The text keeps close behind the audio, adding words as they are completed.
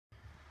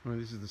Right,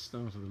 this is the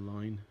start of the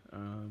line,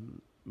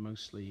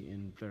 mostly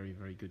in very,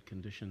 very good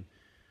condition.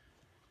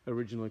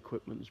 Original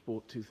equipment was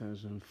bought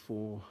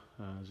 2004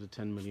 as a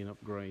 10 million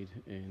upgrade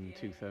in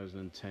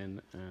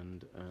 2010,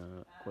 and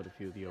quite a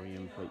few of the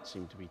OEM plates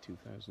seem to be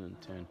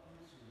 2010.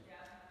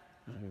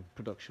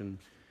 Production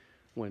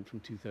went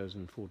from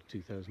 2004 to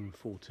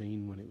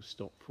 2014 when it was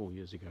stopped 4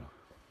 years ago.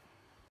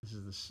 This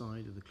is the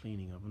side of the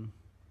cleaning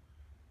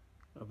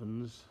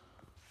ovens,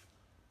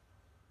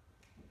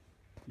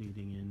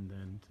 leading in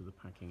then to the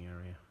packing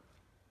area.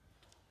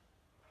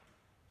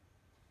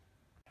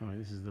 Alright,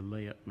 this is the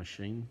layup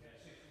machine.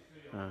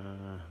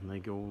 They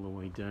go all the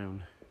way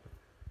down,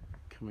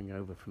 coming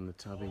over from the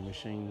tabbing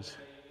machines,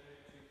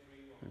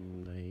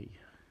 and they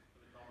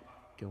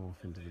go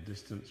off into the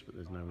distance, but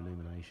there's no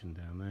illumination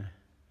down there.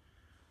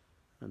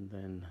 And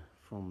then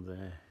from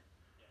there,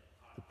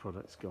 the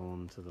products go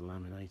on to the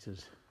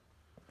laminators,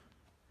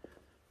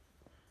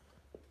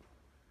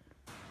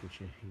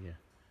 which are here,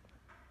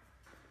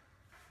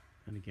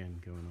 and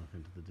again going off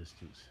into the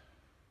distance.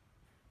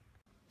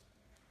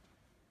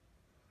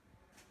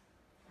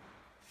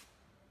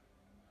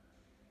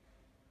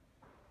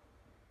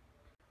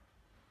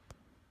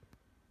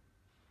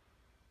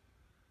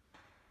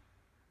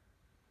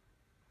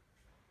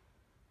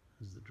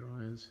 There's the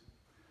dryers.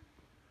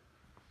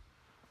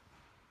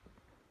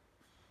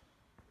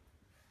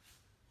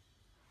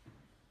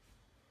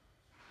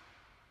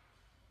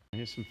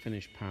 Here's some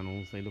finished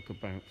panels. They look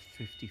about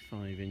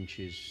 55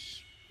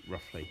 inches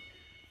roughly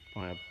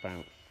by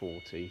about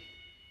 40.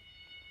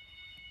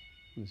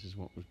 This is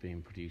what was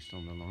being produced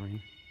on the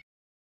line.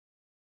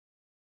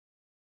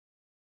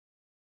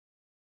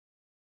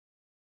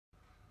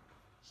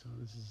 So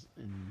this is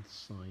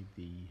inside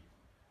the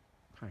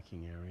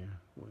packing area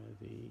where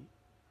the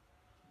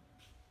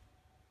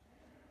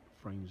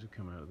frames have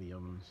come out of the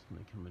ovens and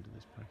they come into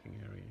this packing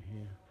area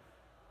here.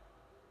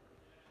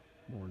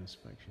 More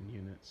inspection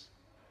units,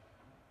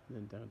 and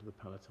then down to the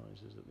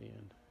palletizers at the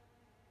end.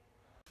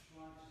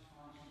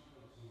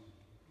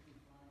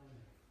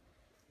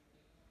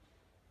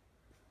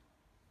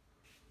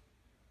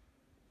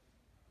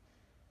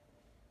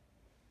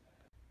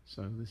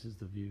 So this is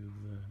the view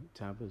of the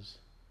tabbers.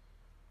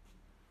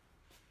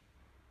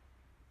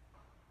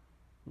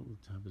 All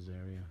the tabbers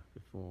area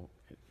before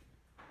it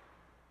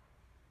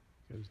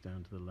goes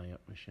down to the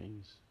layup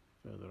machines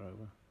further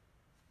over.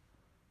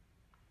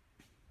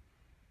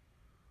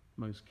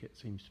 Most kit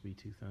seems to be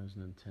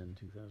 2010,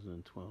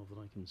 2012 that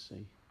I can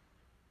see.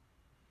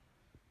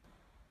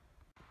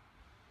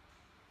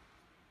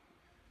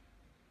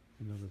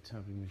 Another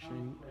tabbing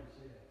machine.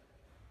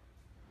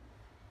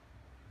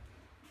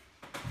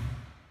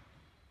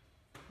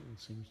 It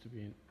seems to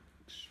be in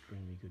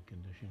extremely good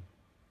condition.